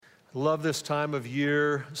Love this time of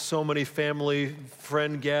year. So many family,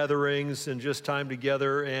 friend gatherings and just time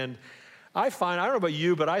together. And I don't know about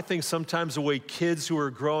you, but I think sometimes the way kids who are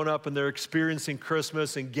growing up and they're experiencing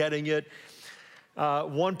Christmas and getting it.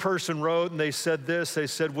 One person wrote and they said this, they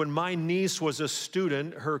said, when my niece was a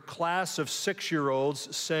student, her class of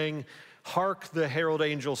 6-year-olds sang Hark the Herald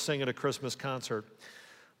Angels Sing at a Christmas concert.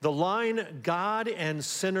 The line, God and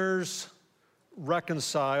sinners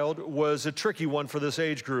reconciled, was a tricky one for this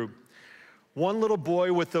age group. One little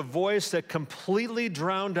boy with a voice that completely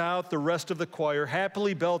drowned out the rest of the choir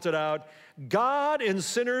happily belted out, God and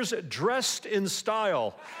sinners dressed in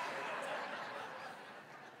style.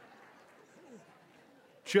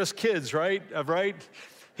 Just kids, right? Right?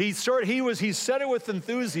 He said it with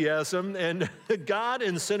enthusiasm, and God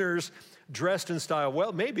and sinners dressed in style.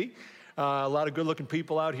 Well, maybe. A lot of good-looking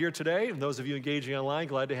people out here today, and those of you engaging online,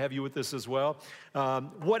 glad to have you with us as well.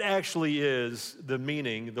 What actually is the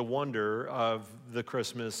meaning, the wonder of the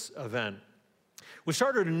Christmas event? We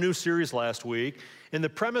started a new series last week, and the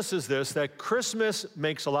premise is this, that Christmas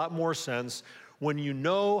makes a lot more sense when you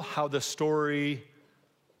know how the story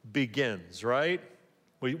begins, right?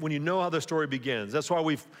 When you know how the story begins. That's why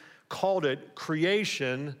we've called it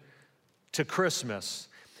Creation to Christmas.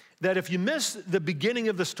 That if you miss the beginning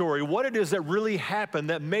of the story, what it is that really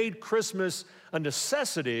happened that made Christmas a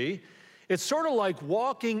necessity, it's sort of like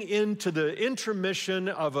walking into the intermission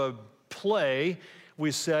of a play,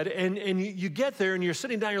 we said, and you get there and you're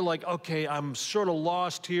sitting down, you're like, okay, I'm sort of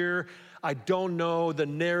lost here. I don't know the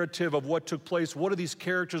narrative of what took place. What are these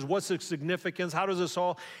characters? What's the significance? How does this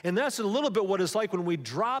all? And that's a little bit what it's like when we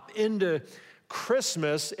drop into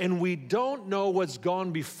Christmas and we don't know what's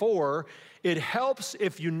gone before. It helps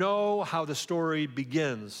if you know how the story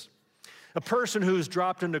begins. A person who's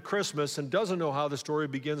dropped into Christmas and doesn't know how the story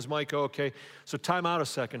begins might go, okay, so time out a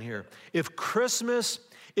second here. If Christmas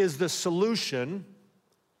is the solution,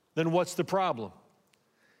 then what's the problem?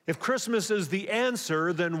 If Christmas is the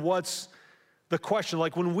answer, then what's the question?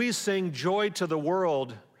 Like when we sing joy to the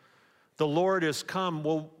world, the Lord is come,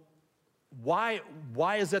 well, why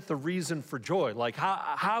is that the reason for joy? Like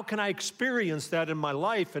how can I experience that in my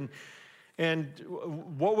life? And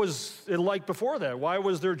what was it like before that? Why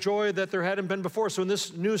was there joy that there hadn't been before? So in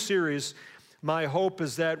this new series, my hope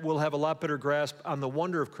is that we'll have a lot better grasp on the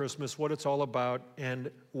wonder of Christmas, what it's all about, and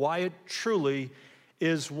why it truly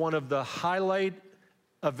is one of the highlight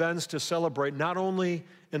events to celebrate, not only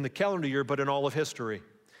in the calendar year, but in all of history.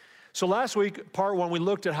 So last week, part one, we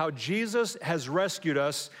looked at how Jesus has rescued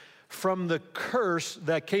us from the curse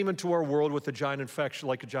that came into our world with a giant infection,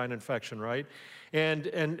 like a giant infection, right? And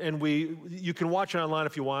you can watch it online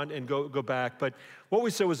if you want and go back. But what we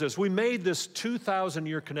said was this: we made this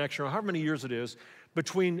 2,000-year connection, or however many years it is,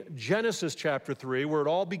 between Genesis chapter 3, where it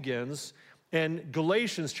all begins, and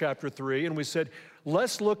Galatians chapter 3. And we said,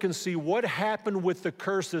 let's look and see what happened with the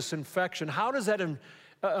curse, this infection. How does that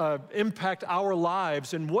impact our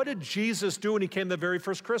lives? And what did Jesus do when he came the very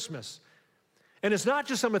first Christmas? And it's not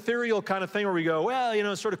just some ethereal kind of thing where we go, well, you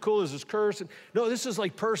know, it's sort of cool, is this curse? No, this is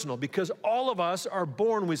like personal, because all of us are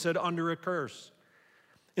born, we said, under a curse.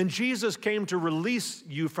 And Jesus came to release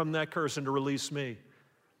you from that curse and to release me.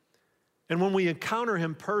 And when we encounter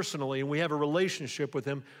him personally and we have a relationship with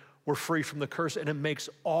him, we're free from the curse, and it makes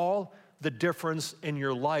all the difference in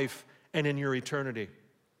your life and in your eternity.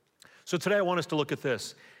 So today I want us to look at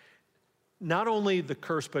this. Not only the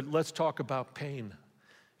curse, but let's talk about pain.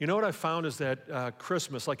 You know what I found is that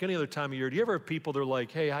Christmas, like any other time of year, do you ever have people that are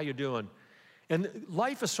like, hey, how you doing? And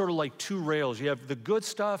life is sort of like two rails. You have the good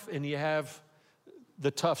stuff and you have the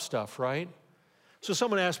tough stuff, right? So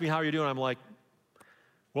someone asked me, how are you doing? I'm like,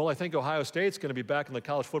 well, I think Ohio State's going to be back in the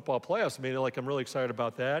college football playoffs. I mean, like, I'm really excited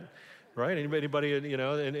about that, right? Anybody, you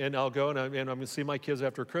know, and I'll go and I'm going to see my kids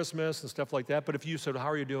after Christmas and stuff like that. But if you said, how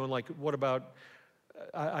are you doing? Like, what about,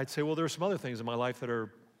 I'd say, well, there's some other things in my life that are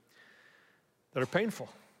painful.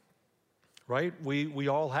 Right? We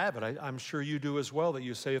all have it. I'm sure you do as well, that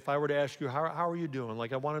you say, if I were to ask you, how are you doing?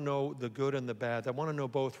 Like, I want to know the good and the bad. I want to know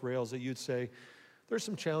both rails, that you'd say, there's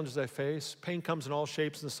some challenges I face. Pain comes in all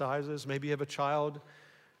shapes and sizes. Maybe you have a child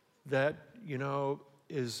that, you know,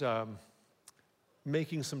 is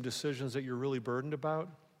making some decisions that you're really burdened about.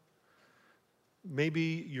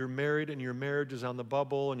 Maybe you're married and your marriage is on the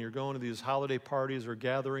bubble and you're going to these holiday parties or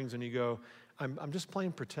gatherings and you go, I'm just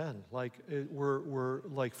playing pretend, like we're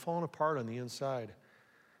like falling apart on the inside,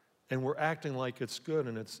 and we're acting like it's good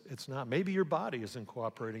and it's not. Maybe your body isn't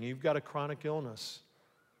cooperating. You've got a chronic illness.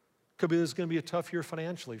 Could be this is going to be a tough year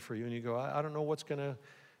financially for you, and you go, I don't know what's going to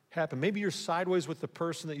happen. Maybe you're sideways with the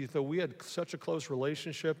person that you thought we had such a close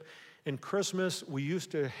relationship, And Christmas, we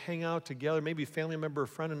used to hang out together, maybe family member or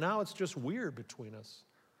friend, and now it's just weird between us.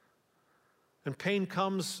 And pain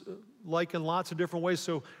comes like in lots of different ways.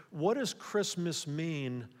 So what does Christmas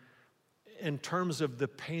mean in terms of the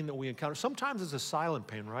pain that we encounter? Sometimes it's a silent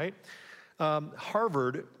pain, right?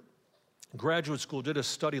 Harvard Graduate School did a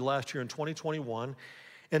study last year in 2021,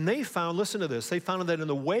 and they found, listen to this, they found that in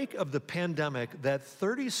the wake of the pandemic, that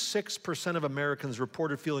 36% of Americans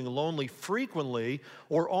reported feeling lonely frequently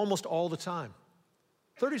or almost all the time.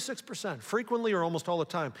 36%, frequently or almost all the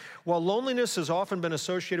time. While loneliness has often been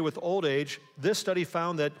associated with old age, this study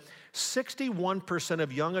found that 61%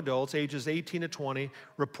 of young adults ages 18 to 20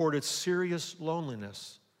 reported serious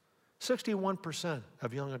loneliness. 61%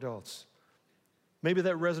 of young adults. Maybe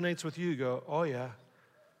that resonates with you. You go, oh yeah.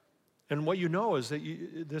 And what you know is that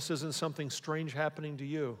this isn't something strange happening to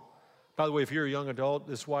you. By the way, if you're a young adult,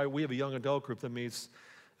 that's why we have a young adult group that meets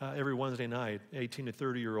every Wednesday night, 18 to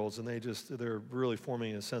 30-year-olds, and they're really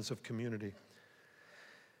forming a sense of community.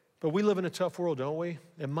 But we live in a tough world, don't we?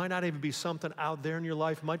 It might not even be something out there in your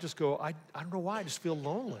life. It might just go, I don't know why, I just feel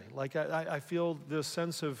lonely. Like I feel this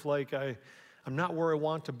sense of like I'm not where I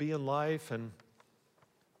want to be in life, and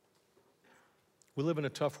we live in a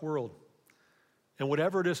tough world. And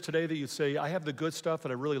whatever it is today that you say, I have the good stuff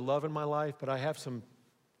that I really love in my life, but I have some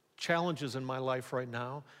challenges in my life right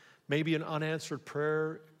now, maybe an unanswered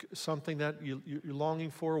prayer, something that you're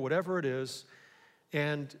longing for, whatever it is.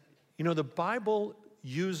 And, you know, the Bible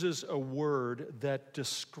uses a word that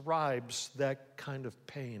describes that kind of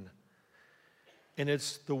pain. And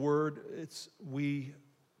it's the word, we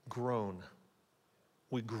groan.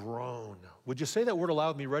 We groan. Would you say that word aloud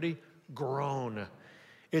with me? Ready? Groan.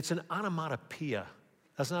 It's an onomatopoeia.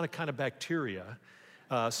 That's not a kind of bacteria.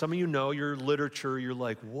 Some of you know your literature, you're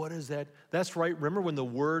like, what is that? That's right. Remember when the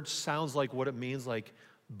word sounds like what it means, like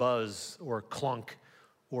buzz or clunk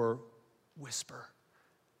or whisper.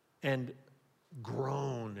 And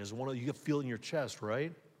groan is one of, you can feel it in your chest,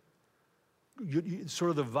 right?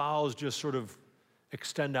 Sort of the vowels just sort of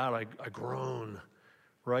extend out. I groan,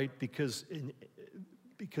 right? Because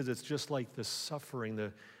it's just like the suffering,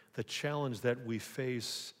 the challenge that we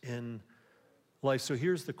face in life. So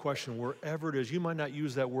here's the question, wherever it is, you might not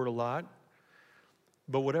use that word a lot,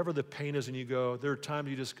 but whatever the pain is and you go, there are times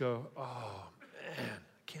you just go, oh man,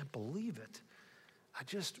 I can't believe it.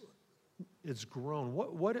 It's grown.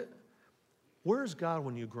 Where's God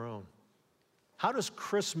when you groan? How does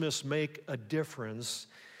Christmas make a difference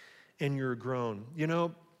in your groan? You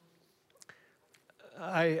know,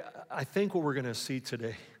 I think what we're going to see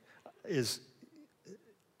today is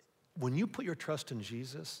when you put your trust in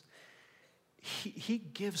Jesus, He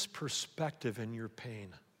gives perspective in your pain.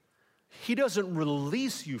 He doesn't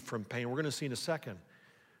release you from pain. We're going to see in a second.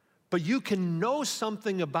 But you can know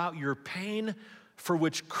something about your pain for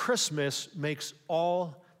which Christmas makes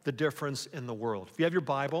all the difference in the world. If you have your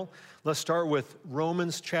Bible, let's start with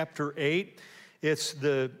Romans chapter 8. It's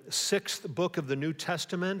the 6th book of the New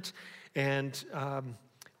Testament. And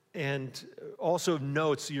also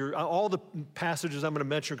notes, all the passages I'm going to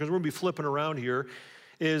mention, because we're going to be flipping around here,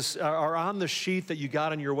 are on the sheet that you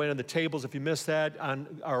got on your way on the tables. If you missed that,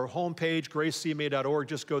 on our homepage, gracecma.org,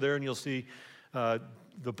 just go there and you'll see the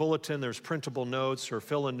bulletin. There's printable notes or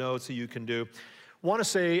fill-in notes that you can do. Want to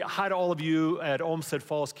say hi to all of you at Olmsted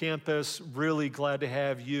Falls campus. Really glad to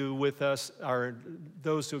have you with us.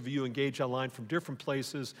 Those of you engaged online from different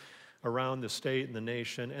places around the state and the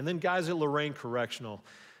nation. And then guys at Lorraine Correctional.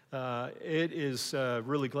 It is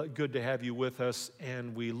really good to have you with us,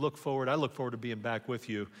 and I look forward to being back with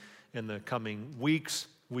you in the coming weeks.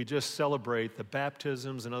 We just celebrate the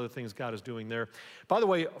baptisms and other things God is doing there. By the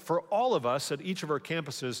way, for all of us at each of our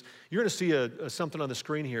campuses, you're going to see something on the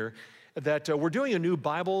screen here that we're doing a new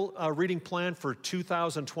Bible reading plan for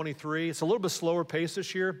 2023. It's a little bit slower pace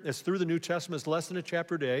this year. It's through the New Testament. It's less than a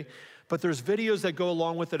chapter a day. But there's videos that go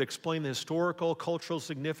along with it, explain the historical, cultural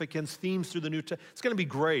significance, themes through the New Testament. It's going to be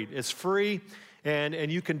great. It's free,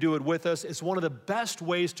 and you can do it with us. It's one of the best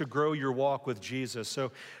ways to grow your walk with Jesus.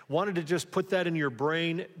 So wanted to just put that in your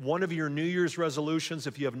brain. One of your New Year's resolutions,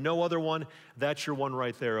 if you have no other one, that's your one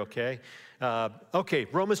right there, okay?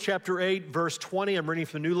 Romans chapter 8, verse 20. I'm reading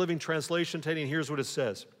from the New Living Translation today, and here's what it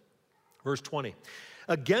says. Verse 20.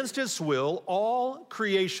 Against His will, all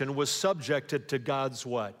creation was subjected to God's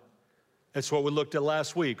what? That's what we looked at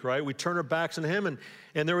last week, right? We turn our backs on Him,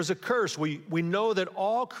 and there was a curse. We know that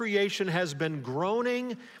all creation has been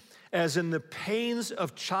groaning as in the pains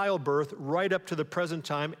of childbirth right up to the present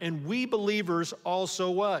time, and we believers also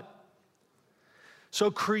what? So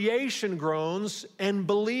creation groans and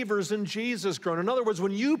believers in Jesus groan. In other words,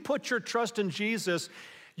 when you put your trust in Jesus,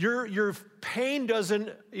 your pain doesn't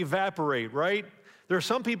evaporate, right? There are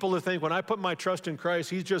some people who think when I put my trust in Christ,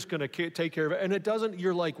 he's just going to take care of it. And it doesn't.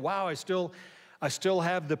 You're like, wow, I still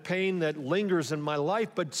have the pain that lingers in my life,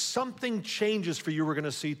 but something changes for you we're going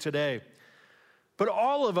to see today. But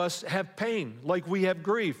all of us have pain, like we have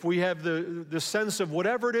grief. We have the sense of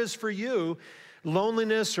whatever it is for you,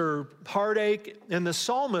 loneliness or heartache. And the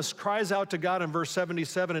psalmist cries out to God in verse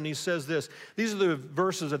 77, and he says this. These are the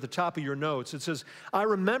verses at the top of your notes. It says, I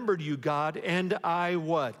remembered you, God, and I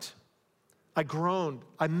what? I groaned.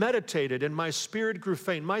 I meditated, and my spirit grew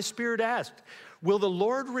faint. My spirit asked, will the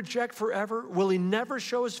Lord reject forever? Will he never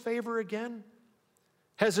show his favor again?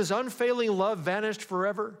 Has his unfailing love vanished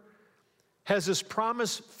forever? Has his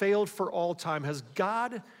promise failed for all time? Has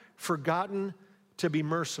God forgotten to be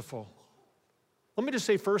merciful? Let me just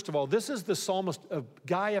say, first of all, this is the psalmist, a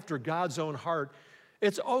guy after God's own heart.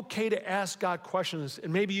 It's okay to ask God questions,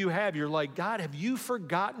 and maybe you have. You're like, God, have you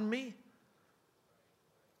forgotten me?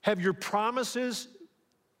 Have your promises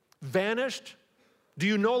vanished? Do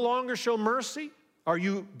you no longer show mercy? Are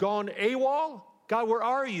you gone AWOL? God, where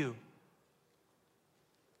are you?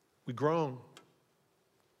 We groan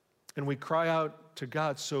and we cry out to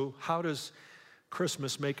God. So how does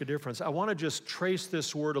Christmas make a difference? I want to just trace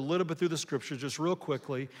this word a little bit through the scriptures just real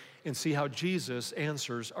quickly and see how Jesus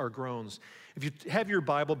answers our groans. If you have your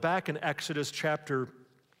Bible back in Exodus chapter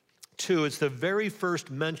 2, it's the very first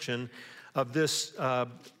mention of this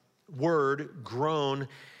word, groan.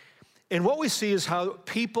 And what we see is how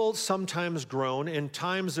people sometimes groan in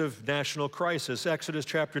times of national crisis. Exodus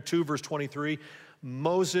chapter 2, verse 23,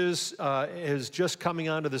 Moses is just coming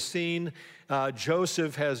onto the scene.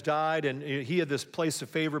 Joseph has died, and he had this place of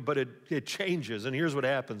favor, but it changes. And here's what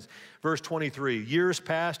happens. Verse 23, years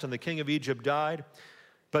passed, and the king of Egypt died,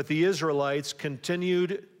 but the Israelites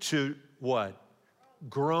continued to what?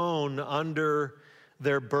 Groan under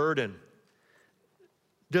their burden.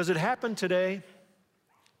 Does it happen today?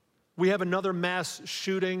 We have another mass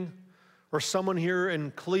shooting, or someone here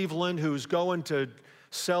in Cleveland who's going to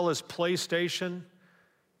sell his PlayStation,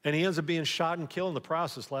 and he ends up being shot and killed in the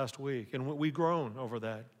process last week, and we groan over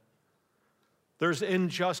that. There's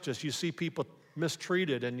injustice. You see people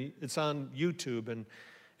mistreated, and it's on YouTube, and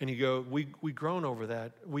you go, we groan over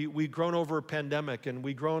that. We groan over a pandemic, and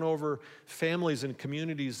we groan over families and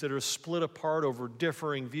communities that are split apart over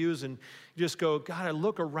differing views, and you just go, God, I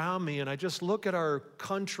look around me, and I just look at our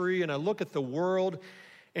country, and I look at the world,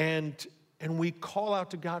 and we call out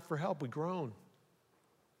to God for help. We groan.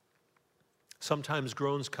 Sometimes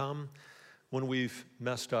groans come when we've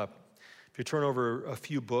messed up. If you turn over a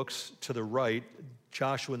few books to the right,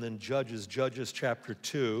 Joshua and then Judges chapter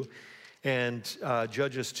 2, and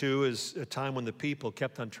Judges 2 is a time when the people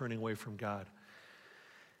kept on turning away from God.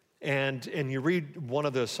 And you read one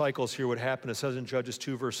of the cycles here, what happened. It says in Judges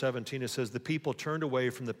 2, verse 17, it says, the people turned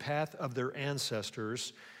away from the path of their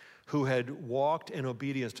ancestors who had walked in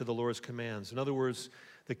obedience to the Lord's commands. In other words,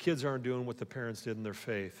 the kids aren't doing what the parents did in their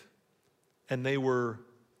faith. And they were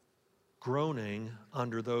groaning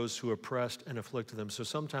under those who oppressed and afflicted them. So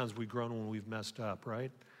sometimes we groan when we've messed up,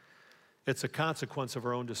 right? It's a consequence of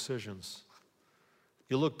our own decisions.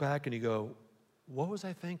 You look back and you go, what was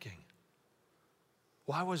I thinking?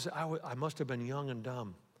 I must have been young and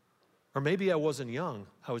dumb. Or maybe I wasn't young,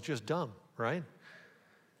 I was just dumb, right?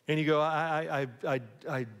 And you go, I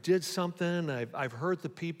did something, I've hurt the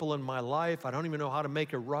people in my life, I don't even know how to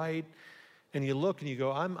make it right. And you look and you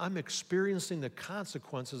go, I'm experiencing the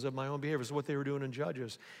consequences of my own behavior. This is what they were doing in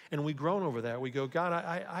Judges. And we groan over that. We go, God,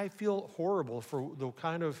 I feel horrible for the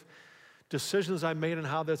kind of decisions I made and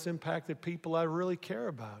how that's impacted people I really care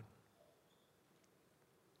about.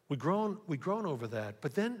 We groan over that.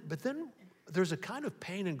 But then there's a kind of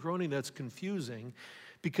pain and groaning that's confusing,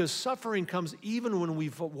 because suffering comes even when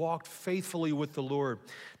we've walked faithfully with the Lord.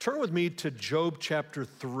 Turn with me to Job chapter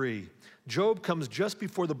 3. Job comes just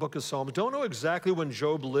before the book of Psalms. Don't know exactly when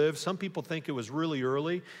Job lived. Some people think it was really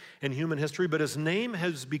early in human history, but his name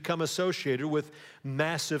has become associated with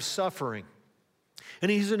massive suffering.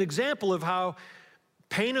 And he's an example of how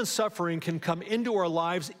pain and suffering can come into our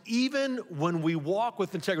lives even when we walk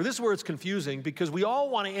with integrity. This is where it's confusing, because we all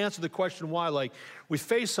want to answer the question why. Like, we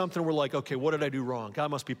face something, we're like, okay, what did I do wrong?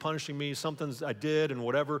 God must be punishing me, something I did and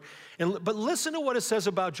whatever. But listen to what it says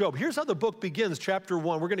about Job. Here's how the book begins, chapter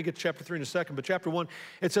 1. We're going to get to chapter 3 in a second, but chapter 1,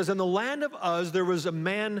 it says, in the land of Uz, there was a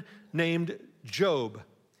man named Job.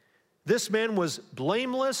 This man was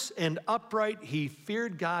blameless and upright. He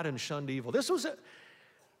feared God and shunned evil.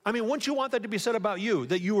 Wouldn't you want that to be said about you?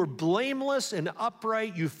 That you were blameless and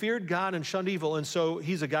upright, you feared God and shunned evil. And so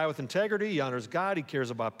he's a guy with integrity, he honors God, he cares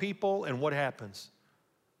about people, and what happens?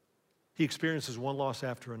 He experiences one loss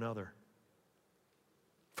after another.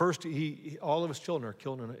 First, all of his children are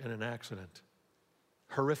killed in an accident.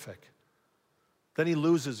 Horrific. Then he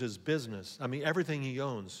loses his business. I mean, everything he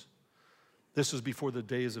owns. This was before the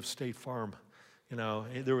days of State Farm. You know,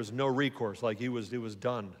 there was no recourse. Like it was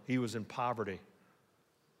done. He was in poverty.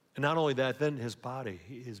 And not only that, then his body.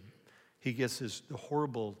 He gets this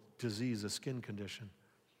horrible disease, a skin condition.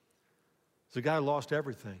 The guy lost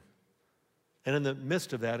everything. And in the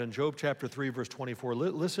midst of that, in Job chapter 3, verse 24,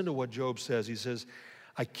 listen to what Job says. He says,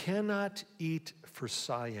 I cannot eat for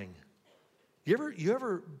sighing. You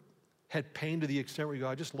ever had pain to the extent where you go,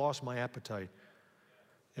 I just lost my appetite?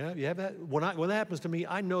 Yeah, you have that? When that happens to me,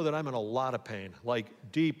 I know that I'm in a lot of pain, like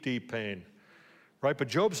deep, deep pain. Right? But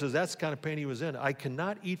Job says that's the kind of pain he was in. I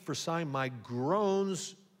cannot eat for sighing. My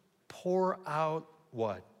groans pour out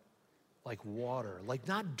what? Like water. Like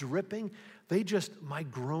not dripping. My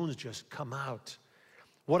groans just come out.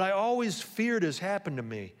 What I always feared has happened to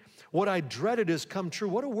me. What I dreaded has come true.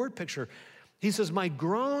 What a word picture. He says, my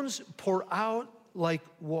groans pour out like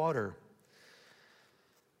water.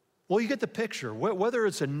 Well, you get the picture. Whether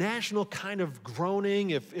it's a national kind of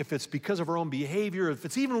groaning, if it's because of our own behavior, if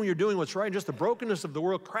it's even when you're doing what's right, just the brokenness of the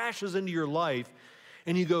world crashes into your life,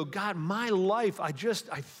 and you go, God, my life, I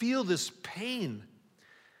feel this pain.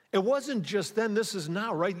 It wasn't just then, this is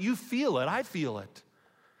now, right? You feel it, I feel it.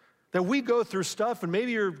 That we go through stuff, and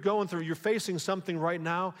maybe you're facing something right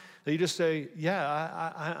now that you just say,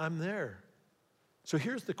 yeah, I'm there. So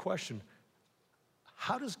here's the question.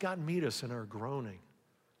 How does God meet us in our groaning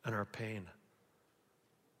and our pain?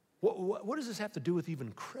 What does this have to do with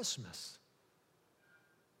even Christmas?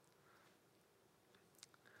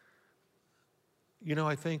 You know,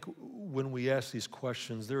 I think when we ask these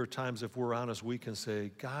questions, there are times, if we're honest, we can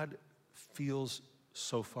say, God feels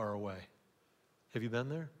so far away. Have you been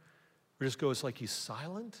there? We just go, it's like he's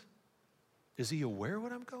silent. Is he aware of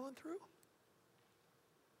what I'm going through?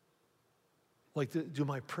 Like, do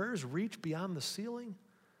my prayers reach beyond the ceiling?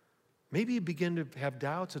 Maybe you begin to have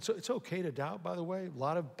doubts. It's okay to doubt, by the way. A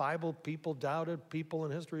lot of Bible people doubted. People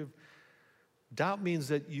in history have. Doubt means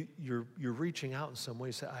that you're reaching out in some way.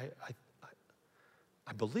 You say,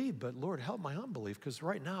 I believe, but Lord, help my unbelief, because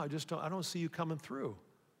right now I don't see you coming through.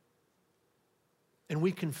 And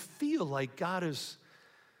we can feel like God is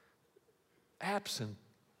absent,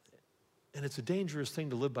 and it's a dangerous thing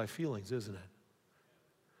to live by feelings, isn't it?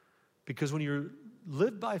 Because when you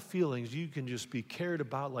live by feelings, you can just be carried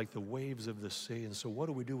about like the waves of the sea. And so what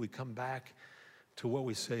do? We come back to what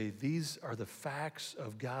we say, these are the facts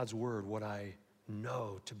of God's word, what I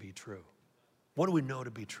know to be true. What do we know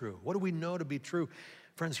to be true? What do we know to be true?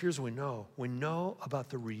 Friends, here's what we know. We know about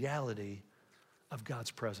the reality of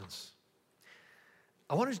God's presence.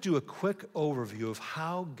 I want to do a quick overview of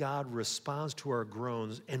how God responds to our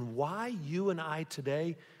groans and why you and I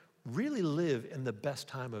today really live in the best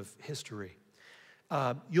time of history.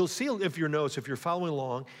 You'll see, if you're following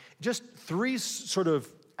along, just three sort of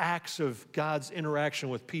acts of God's interaction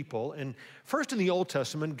with people. And first, in the Old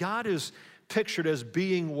Testament, God is pictured as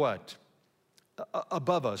being what?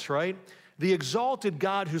 Above us, right? The exalted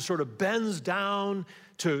God who sort of bends down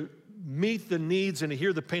to meet the needs and to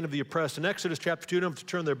hear the pain of the oppressed. In Exodus chapter 2, you don't have to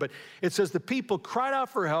turn there, but it says the people cried out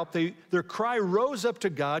for help. Their cry rose up to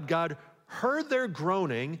God. God heard their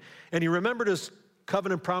groaning, and he remembered his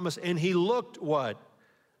covenant promise, and he looked what?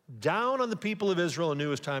 Down on the people of Israel and knew it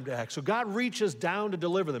was time to act. So God reaches down to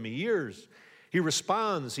deliver them. He hears, he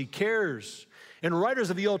responds, he cares. And writers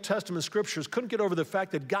of the Old Testament scriptures couldn't get over the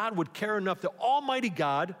fact that God would care enough, the Almighty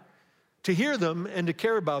God, to hear them and to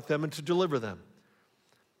care about them and to deliver them.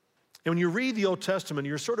 And when you read the Old Testament,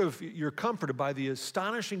 you're comforted by the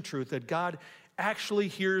astonishing truth that God actually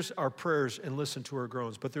hears our prayers and listens to our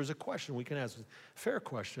groans. But there's a question we can ask, a fair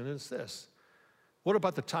question, and it's this. What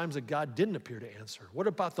about the times that God didn't appear to answer? What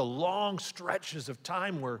about the long stretches of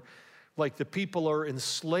time where, like, the people are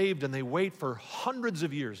enslaved and they wait for hundreds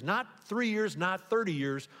of years, not 3 years, not 30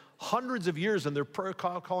 years, hundreds of years, and they're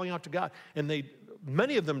calling out to God. And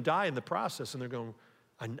many of them die in the process, and they're going,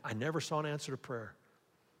 I never saw an answer to prayer.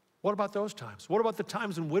 What about those times? What about the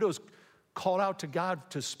times when widows called out to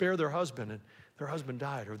God to spare their husband and their husband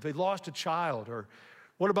died, or they lost a child? Or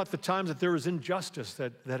what about the times that there was injustice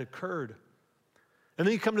that occurred? And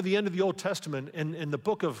then you come to the end of the Old Testament, and the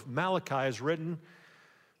book of Malachi is written,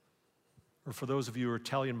 or for those of you who are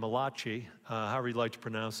Italian, Malachi, however you'd like to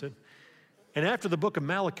pronounce it. And after the book of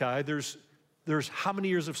Malachi, there's how many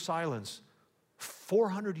years of silence?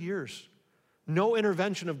 400 years. No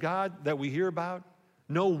intervention of God that we hear about.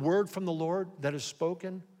 No word from the Lord that is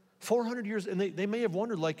spoken. 400 years, and they may have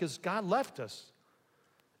wondered, like, has God left us?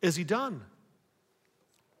 Is he done?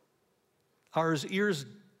 Are his ears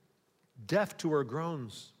deaf to our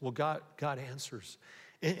groans? Well, God answers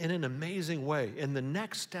in an amazing way. And the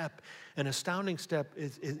next step, an astounding step,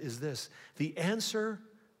 is this. The answer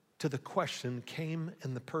to the question came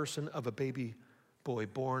in the person of a baby boy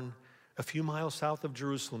born a few miles south of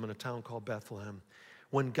Jerusalem in a town called Bethlehem.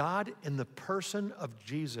 When God, in the person of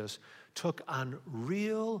Jesus, took on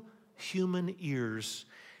real human ears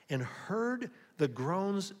and heard the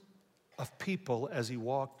groans of people as he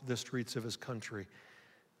walked the streets of his country.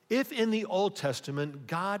 If in the Old Testament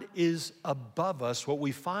God is above us, what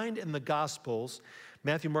we find in the Gospels,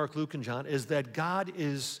 Matthew, Mark, Luke, and John, is that God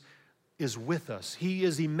is with us. He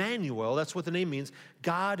is Emmanuel. That's what the name means.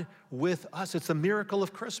 God with us. It's the miracle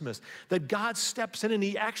of Christmas, that God steps in and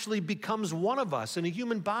he actually becomes one of us in a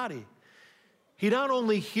human body. He not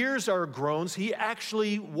only hears our groans, he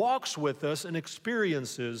actually walks with us and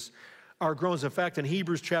experiences our groans. In fact, in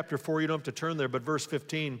Hebrews chapter 4, you don't have to turn there, but verse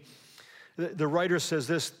 15, the writer says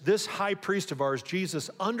this high priest of ours, Jesus,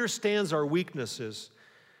 understands our weaknesses,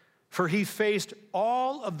 for he faced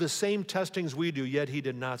all of the same testings we do, yet he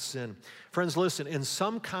did not sin. Friends, listen, in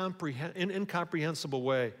some incomprehensible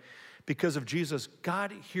way, because of Jesus,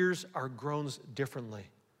 God hears our groans differently,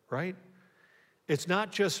 right? It's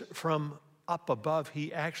not just from up above.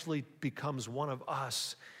 He actually becomes one of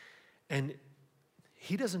us. And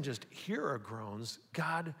he doesn't just hear our groans.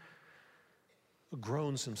 God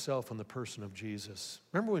groans himself in the person of Jesus.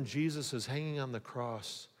 Remember when Jesus is hanging on the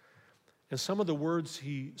cross, and some of the words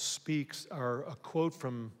he speaks are a quote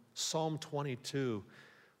from Psalm 22,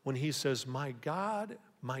 when he says, my God,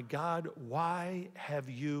 why have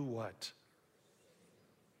you what?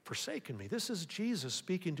 Forsaken me. This is Jesus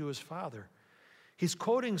speaking to his Father. He's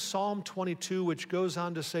quoting Psalm 22, which goes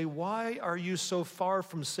on to say, why are you so far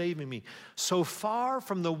from saving me? So far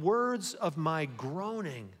from the words of my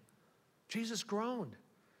groaning. Jesus groaned.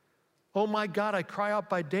 Oh my God, I cry out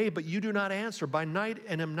by day, but you do not answer, by night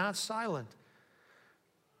and am not silent.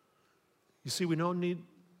 You see, we no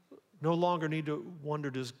longer need to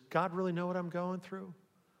wonder, does God really know what I'm going through?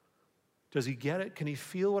 Does he get it? Can he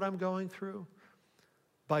feel what I'm going through?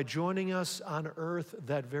 By joining us on earth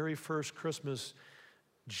that very first Christmas,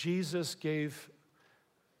 Jesus gave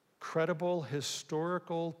credible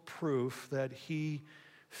historical proof that he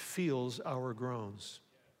feels our groans.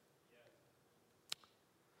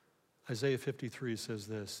 Isaiah 53 says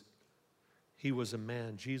this, he was a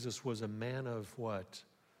man, Jesus was a man of what?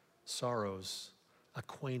 Sorrows,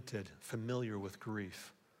 acquainted, familiar with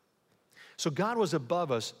grief. So God was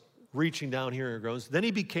above us, reaching down, hearing our groans. Then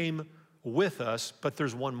he became with us, but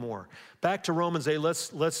there's one more. Back to Romans 8,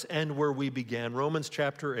 let's end where we began, Romans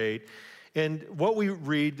chapter 8. And what we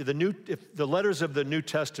read, the letters of the New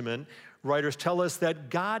Testament writers tell us that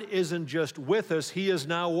God isn't just with us, he is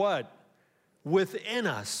now what? Within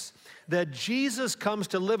us. That Jesus comes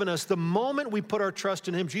to live in us. The moment we put our trust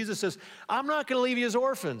in him, Jesus says, I'm not going to leave you as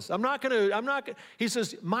orphans. He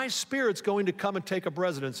says, my Spirit's going to come and take up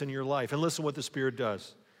residence in your life. And listen what the Spirit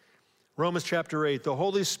does. Romans chapter 8, the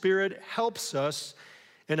Holy Spirit helps us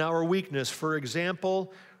in our weakness. For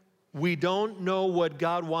example, we don't know what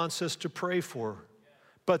God wants us to pray for,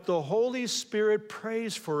 but the Holy Spirit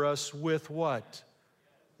prays for us with what?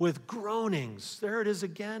 With groanings. There it is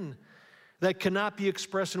again. That cannot be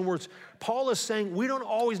expressed in words. Paul is saying we don't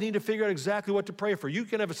always need to figure out exactly what to pray for. You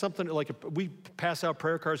can have something like, we pass out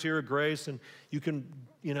prayer cards here at Grace, and you can,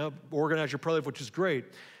 organize your prayer life, which is great.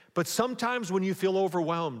 But sometimes when you feel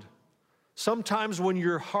overwhelmed, sometimes when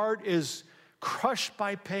your heart is crushed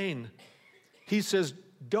by pain, he says,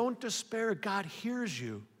 don't despair. God hears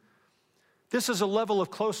you. This is a level of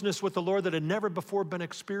closeness with the Lord that had never before been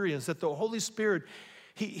experienced, that the Holy Spirit,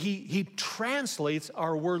 He translates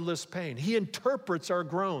our wordless pain. He interprets our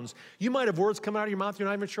groans. You might have words come out of your mouth, you're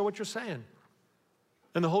not even sure what you're saying.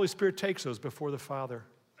 And the Holy Spirit takes those before the Father.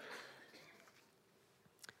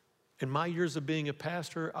 In my years of being a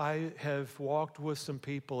pastor, I have walked with some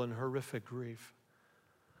people in horrific grief.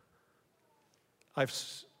 I've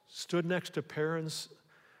stood next to parents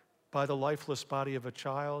by the lifeless body of a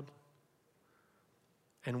child,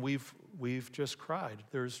 and we've just cried.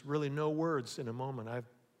 There's really no words in a moment. I've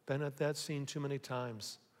been at that scene too many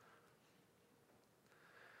times.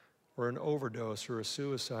 Or an overdose or a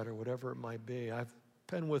suicide or whatever it might be. I've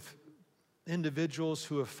been with individuals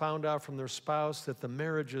who have found out from their spouse that the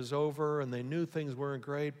marriage is over and they knew things weren't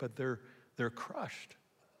great, but they're crushed.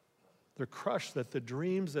 They're crushed that the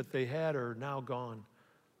dreams that they had are now gone.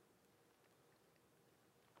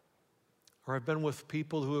 Or I've been with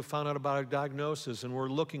people who have found out about a diagnosis and we're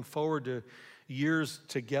looking forward to years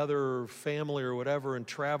together or family or whatever and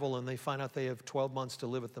travel, and they find out they have 12 months to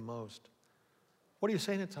live at the most. What do you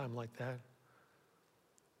say in a time like that?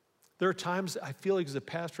 There are times I feel like as a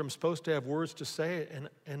pastor, I'm supposed to have words to say,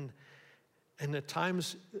 and at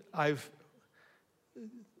times I've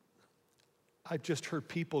just heard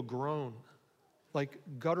people groan, like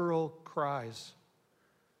guttural cries.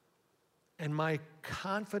 And my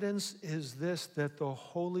confidence is this, that the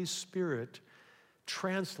Holy Spirit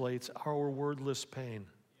translates our wordless pain.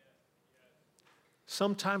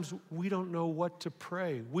 Sometimes we don't know what to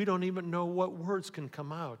pray. We don't even know what words can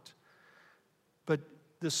come out. But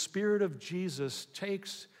the Spirit of Jesus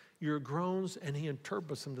takes your groans and he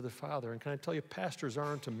interprets them to the Father. And can I tell you, pastors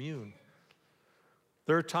aren't immune.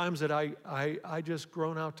 There are times that I just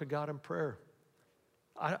groan out to God in prayer.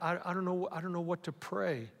 I don't know what to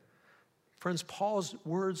pray. Friends, Paul's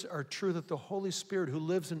words are true, that the Holy Spirit who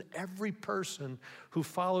lives in every person who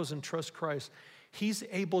follows and trusts Christ, he's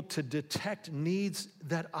able to detect needs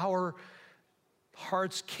that our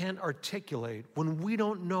hearts can't articulate. When we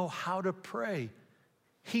don't know how to pray,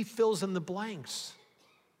 he fills in the blanks.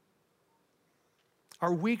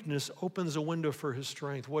 Our weakness opens a window for his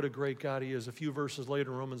strength. What a great God he is. A few verses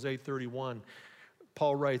later, Romans 8:31,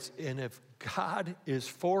 Paul writes, and if God is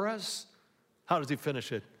for us, how does he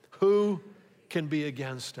finish it? Who can be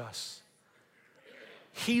against us?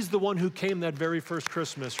 He's the one who came that very first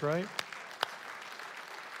Christmas, right?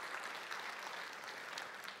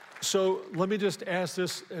 So let me just ask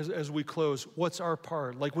this as we close. What's our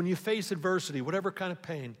part? Like when you face adversity, whatever kind of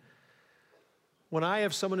pain, when I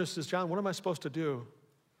have someone who says, John, what am I supposed to do?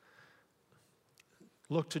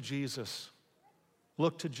 Look to Jesus.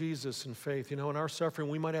 Look to Jesus in faith. You know, in our suffering,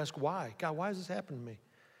 we might ask, why? God, why has this happened to me?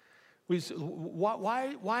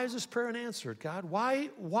 Why is this prayer unanswered, God?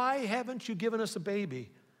 Why haven't you given us a baby?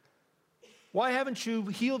 Why haven't you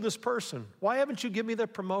healed this person? Why haven't you given me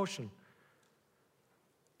that promotion?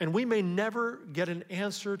 And we may never get an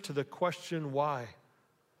answer to the question why.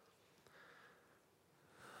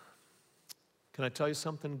 Can I tell you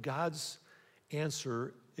something? God's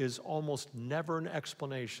answer is almost never an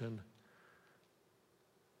explanation.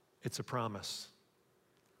 It's a promise.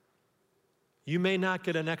 You may not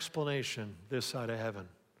get an explanation this side of heaven,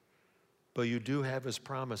 but you do have his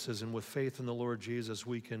promises, and with faith in the Lord Jesus,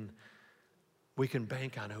 we can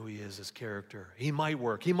bank on who he is, his character. He might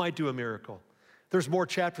work. He might do a miracle. There's more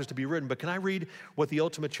chapters to be written, but can I read what the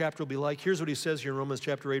ultimate chapter will be like? Here's what he says here in Romans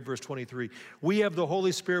chapter 8, verse 23. We have the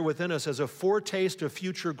Holy Spirit within us as a foretaste of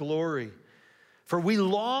future glory. For we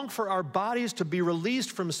long for our bodies to be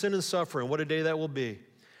released from sin and suffering. What a day that will be.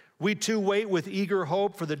 We too wait with eager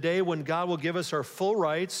hope for the day when God will give us our full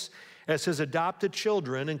rights as his adopted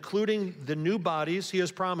children, including the new bodies he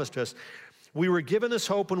has promised us. We were given this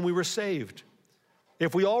hope when we were saved.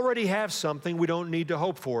 If we already have something, we don't need to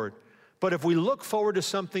hope for it. But if we look forward to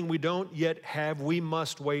something we don't yet have, we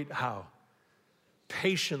must wait how?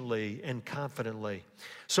 Patiently and confidently.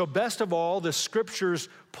 So best of all, the scriptures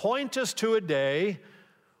point us to a day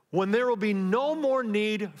when there will be no more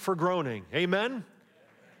need for groaning. Amen?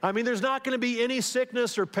 I mean, there's not going to be any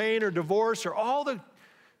sickness or pain or divorce or all the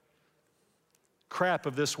crap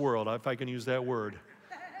of this world, if I can use that word.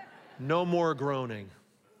 No more groaning.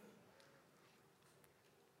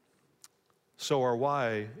 So our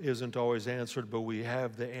why isn't always answered, but we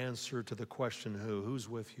have the answer to the question who. Who's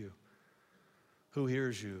with you? Who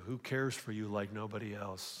hears you? Who cares for you like nobody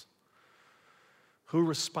else? Who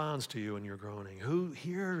responds to you in your groaning? Who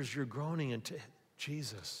hears your groaning? And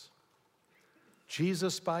Jesus.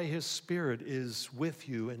 Jesus, by his Spirit, is with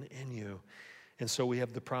you and in you. And so we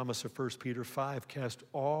have the promise of 1 Peter 5, cast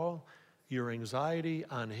all your anxiety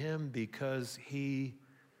on him because he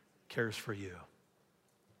cares for you.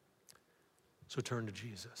 So turn to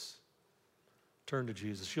Jesus. Turn to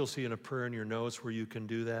Jesus. You'll see in a prayer in your notes where you can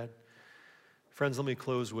do that. Friends, let me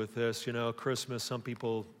close with this. You know, Christmas, some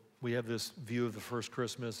people, we have this view of the first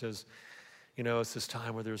Christmas as, you know, it's this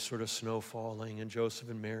time where there's sort of snow falling, and Joseph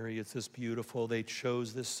and Mary, it's this beautiful. They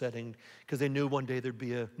chose this setting because they knew one day there'd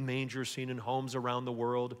be a manger scene in homes around the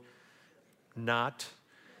world. Not.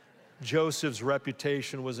 Joseph's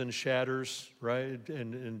reputation was in shatters, right?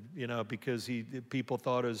 And you know, because people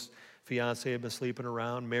thought his fiance had been sleeping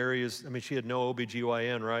around. Mary she had no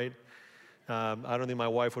OBGYN, right? I don't think my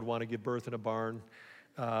wife would want to give birth in a barn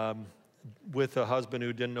with a husband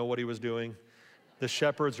who didn't know what he was doing. The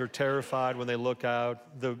shepherds are terrified when they look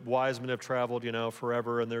out. The wise men have traveled, you know,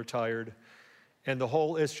 forever, and they're tired. And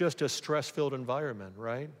it's just a stress-filled environment,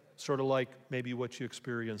 right? Sort of like maybe what you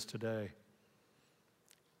experience today.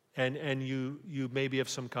 And you maybe have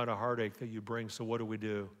some kind of heartache that you bring, so what do we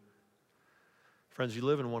do? Friends, you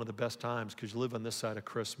live in one of the best times because you live on this side of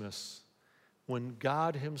Christmas, when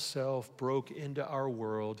God himself broke into our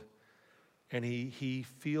world And he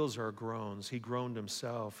feels our groans. He groaned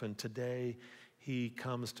himself, and today he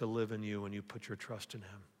comes to live in you when you put your trust in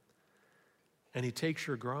him. And he takes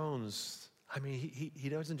your groans. I mean, he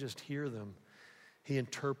doesn't just hear them. He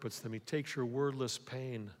interprets them. He takes your wordless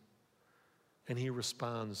pain, and he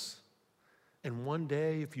responds. And one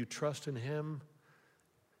day, if you trust in him,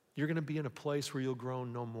 you're going to be in a place where you'll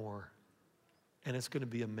groan no more. And it's going to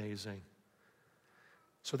be amazing.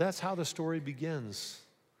 So that's how the story begins.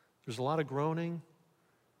 There's a lot of groaning,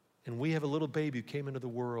 and we have a little baby who came into the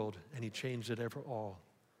world, and he changed it ever all.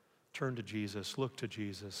 Turn to Jesus, look to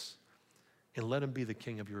Jesus, and let him be the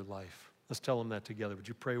king of your life. Let's tell him that together. Would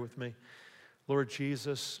you pray with me? Lord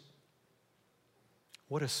Jesus,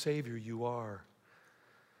 what a Savior you are.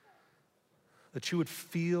 That you would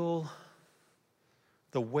feel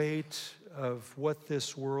the weight of what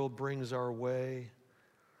this world brings our way.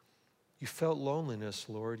 You felt loneliness,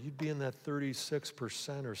 Lord. You'd be in that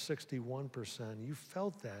 36% or 61%. You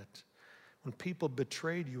felt that when people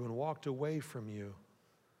betrayed you and walked away from you.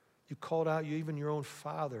 You called out you, even your own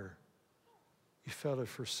father. You felt it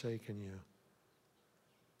forsaken you.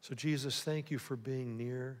 So Jesus, thank you for being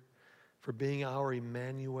near, for being our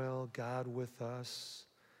Emmanuel, God with us,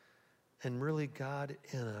 and really God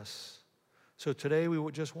in us. So today we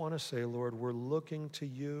would just want to say, Lord, we're looking to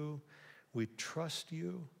you. We trust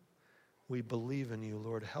you. We believe in you,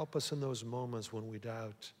 Lord. Help us in those moments when we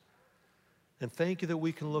doubt. And thank you that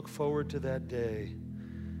we can look forward to that day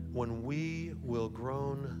when we will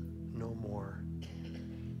groan no more.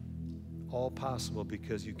 All possible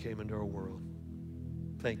because you came into our world.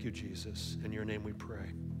 Thank you, Jesus. In your name we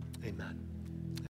pray. Amen.